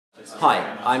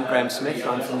Hi, I'm Graham Smith.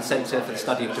 I'm from the Centre for the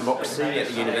Study of Democracy at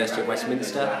the University of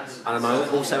Westminster, and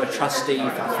I'm also a trustee for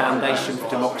the Foundation for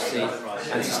Democracy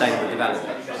and Sustainable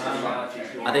Development.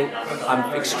 I think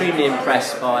I'm extremely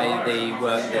impressed by the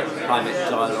work that Climate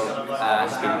Dialogue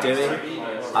has been doing.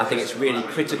 I think it's really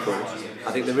critical.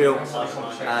 I think the real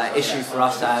issue for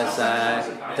us as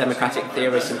democratic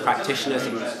theorists and practitioners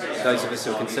and those of us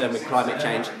who are concerned with climate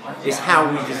change is how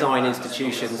we design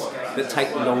institutions that take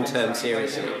the long term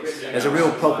seriously. There's a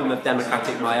real problem of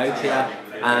democratic myopia,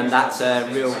 and that's a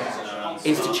real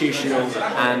institutional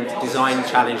and design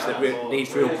challenge that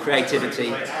needs real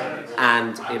creativity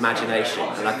and imagination.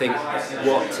 And I think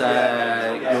what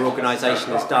your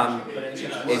organisation has done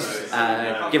is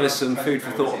give us some food for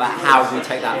thought about how we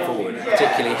take that forward,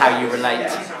 particularly how you relate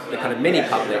the kind of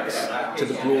mini-publics to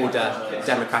the broader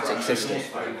democratic system.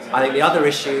 I think the other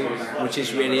issue, which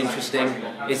is really interesting,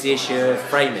 is the issue of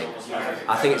framing.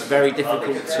 I think it's very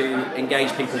difficult to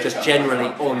engage people just generally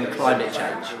on climate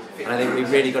change. And I think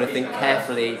we've really got to think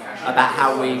carefully about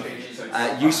how we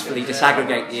usefully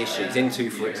disaggregate the issues into,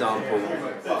 for example,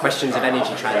 questions of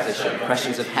energy transition,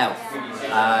 questions of health,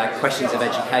 questions of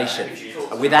education,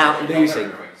 without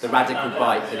losing the radical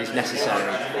bite that is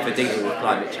necessary for dealing with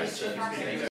climate change.